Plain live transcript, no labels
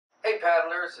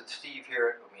paddlers, it's Steve here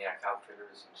at Umiak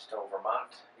Outfitters in Stowe,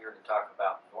 Vermont, here to talk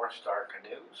about Northstar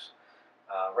canoes.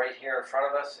 Right here in front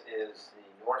of us is the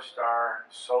Northstar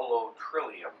Solo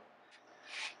Trillium.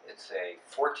 It's a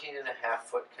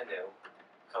 14.5-foot canoe,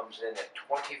 comes in at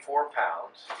 24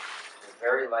 pounds, it's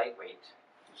very lightweight.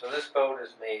 So this boat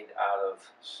is made out of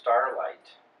Starlight,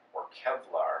 or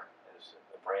Kevlar is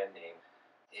the brand name.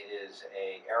 It is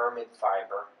a aramid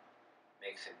fiber,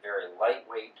 makes it very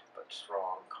lightweight but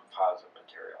strong composite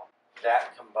material.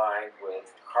 That combined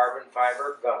with carbon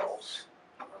fiber gunnels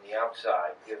on the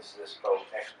outside gives this boat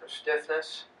extra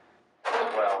stiffness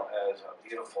as well as a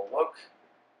beautiful look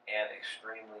and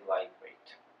extremely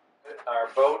lightweight. Our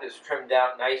boat is trimmed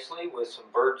out nicely with some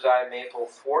bird's eye maple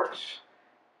thwarts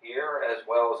here, as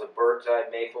well as a bird's eye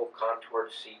maple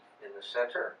contoured seat in the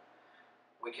center.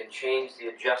 We can change the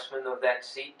adjustment of that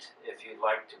seat if you'd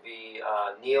like to be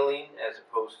kneeling as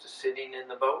opposed to sitting in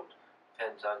the boat.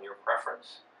 Depends on your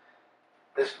preference.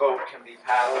 This boat can be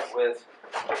paddled with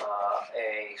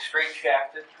a straight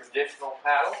shafted traditional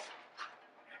paddle.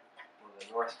 The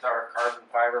Northstar carbon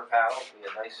fiber paddle would be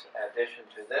a nice addition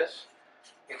to this.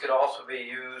 It could also be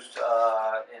used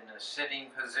in a sitting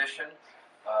position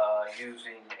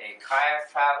using a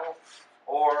kayak paddle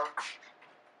or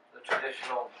the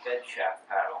traditional bed shaft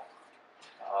paddle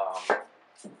of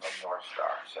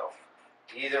Northstar. So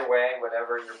either way,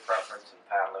 whatever your preference in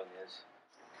paddling is.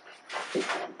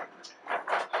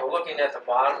 So looking at the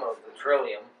bottom of the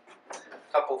Trillium,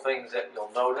 a couple things that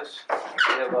you'll notice.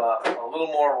 We have a little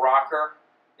more rocker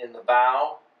in the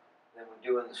bow than we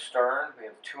do in the stern. We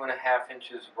have 2.5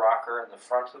 inches rocker in the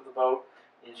front of the boat,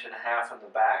 1.5 inches in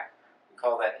the back. We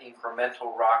call that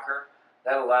incremental rocker.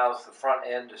 That allows the front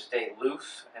end to stay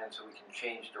loose, and so we can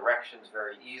change directions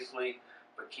very easily,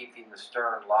 but keeping the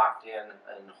stern locked in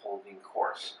and holding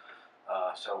course.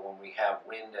 So when we have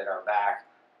wind at our back,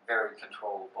 very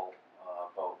controllable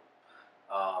boat.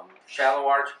 Shallow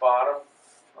arch bottom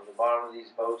on the bottom of these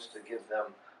boats to give them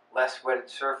less wetted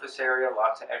surface area,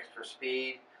 lots of extra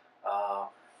speed,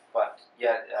 but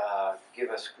yet give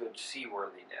us good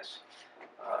seaworthiness.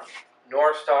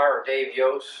 Northstar, or Dave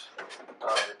Yost,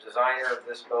 the designer of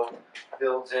this boat,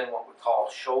 builds in what we call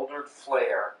shouldered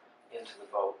flare into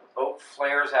the boat. The boat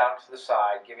flares out to the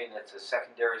side, giving it the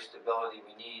secondary stability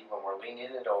we need when we're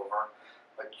leaning it over.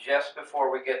 But just before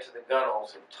we get to the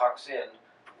gunnels, it tucks in.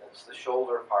 That's the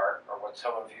shoulder part, or what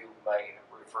some of you might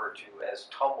refer to as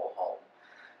tumble home.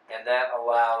 And that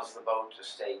allows the boat to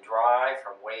stay dry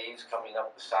from waves coming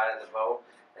up the side of the boat.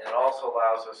 And it also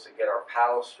allows us to get our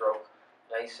paddle stroke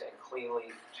nice and cleanly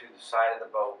to the side of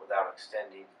the boat without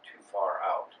extending too far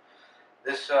out.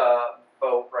 This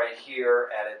boat right here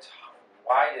at its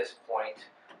widest point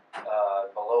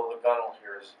below the gunnel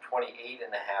here is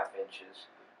 28.5 inches.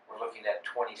 We're looking at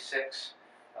 26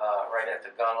 right at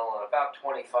the gunnel and about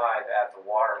 25 at the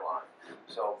water line.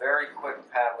 So very quick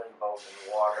paddling boat in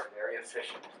the water, very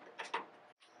efficient.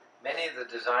 Many of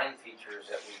the design features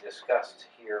that we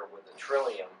discussed here with the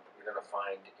Trillium you're going to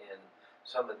find in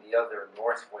some of the other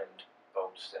Northwind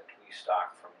boats that we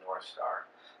stock from Northstar.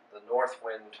 The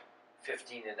Northwind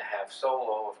 15.5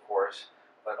 Solo, of course,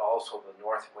 but also the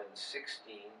Northwind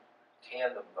 16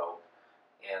 tandem boat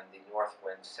and the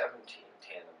Northwind 17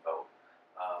 tandem boat.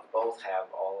 Both have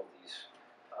all of these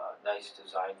nice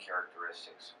design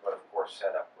characteristics, but of course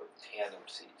set up with tandem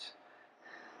seats.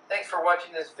 Thanks for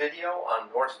watching this video on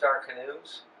Northstar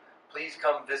canoes. Please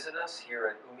come visit us here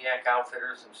at Umiak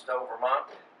Outfitters in Stowe, Vermont,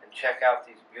 and check out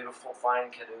these beautiful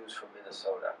fine canoes from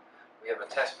Minnesota. We have a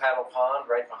test paddle pond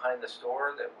right behind the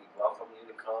store that we welcome you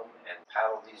to come and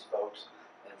paddle these boats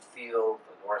and feel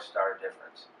the Northstar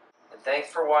difference. And thanks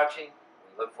for watching.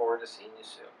 We look forward to seeing you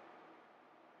soon.